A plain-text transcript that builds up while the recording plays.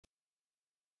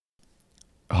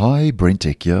Hi,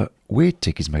 BrenTech here, where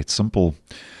tech is made simple.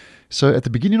 So at the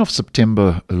beginning of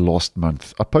September last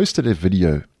month, I posted a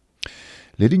video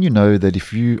letting you know that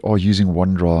if you are using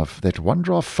OneDrive, that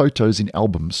OneDrive Photos in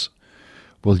albums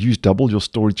will use double your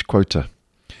storage quota.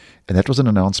 And that was an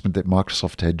announcement that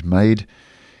Microsoft had made.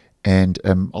 And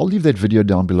I'll leave that video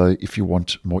down below if you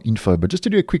want more info. But just to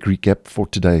do a quick recap for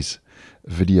today's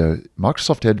video,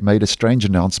 Microsoft had made a strange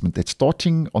announcement that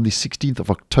starting on the 16th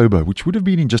of October, which would have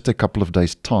been in just a couple of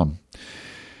days' time,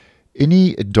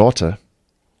 any data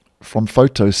from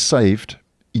photos saved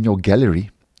in your gallery,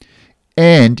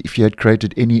 and if you had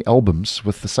created any albums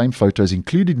with the same photos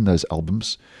included in those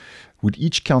albums, would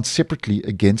each count separately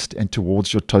against and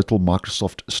towards your total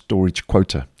Microsoft storage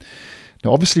quota.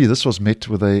 Now, obviously, this was met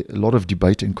with a lot of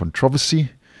debate and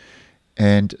controversy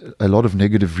and a lot of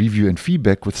negative review and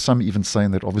feedback, with some even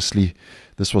saying that obviously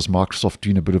this was Microsoft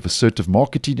doing a bit of assertive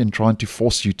marketing and trying to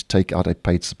force you to take out a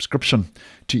paid subscription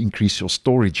to increase your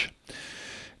storage.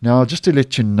 Now, just to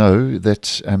let you know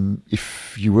that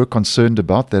if you were concerned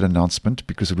about that announcement,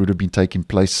 because it would have been taking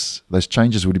place, those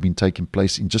changes would have been taking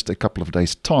place in just a couple of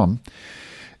days' time,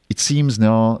 it seems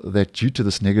now that due to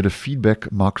this negative feedback,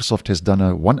 Microsoft has done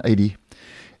a 180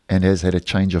 and has had a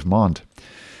change of mind.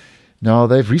 Now,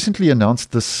 they've recently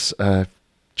announced this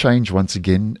change once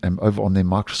again over on their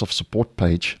Microsoft support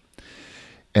page.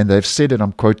 And they've said, and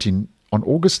I'm quoting, "On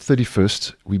August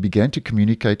 31st, we began to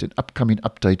communicate an upcoming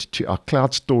update to our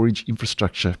cloud storage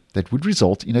infrastructure that would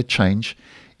result in a change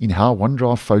in how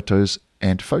OneDrive Photos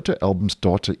and photo albums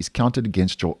data is counted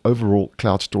against your overall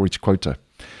cloud storage quota."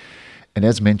 And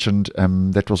as mentioned,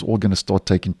 that was all going to start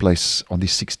taking place on the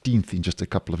 16th in just a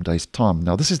couple of days' time.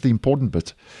 Now, this is the important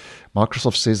bit.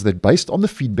 Microsoft says that based on the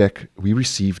feedback we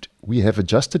received, we have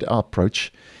adjusted our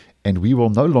approach and we will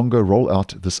no longer roll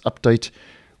out this update.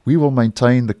 We will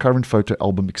maintain the current photo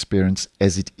album experience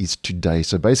as it is today.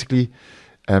 So basically,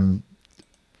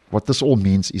 what this all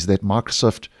means is that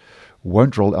Microsoft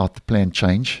won't roll out the planned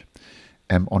change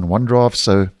on OneDrive.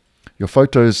 So your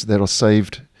photos that are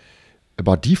saved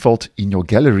by default in your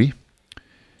gallery,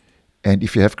 and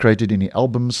if you have created any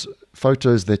albums,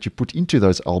 photos that you put into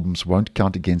those albums won't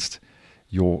count against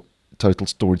your total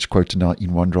storage quota now in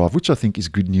OneDrive, which I think is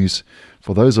good news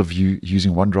for those of you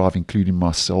using OneDrive, including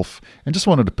myself. And just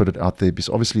wanted to put it out there because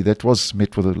obviously that was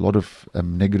met with a lot of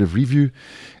negative review,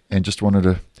 and just wanted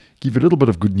to give a little bit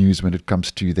of good news when it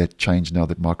comes to that change now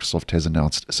that Microsoft has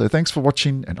announced. So thanks for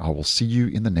watching, and I will see you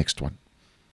in the next one.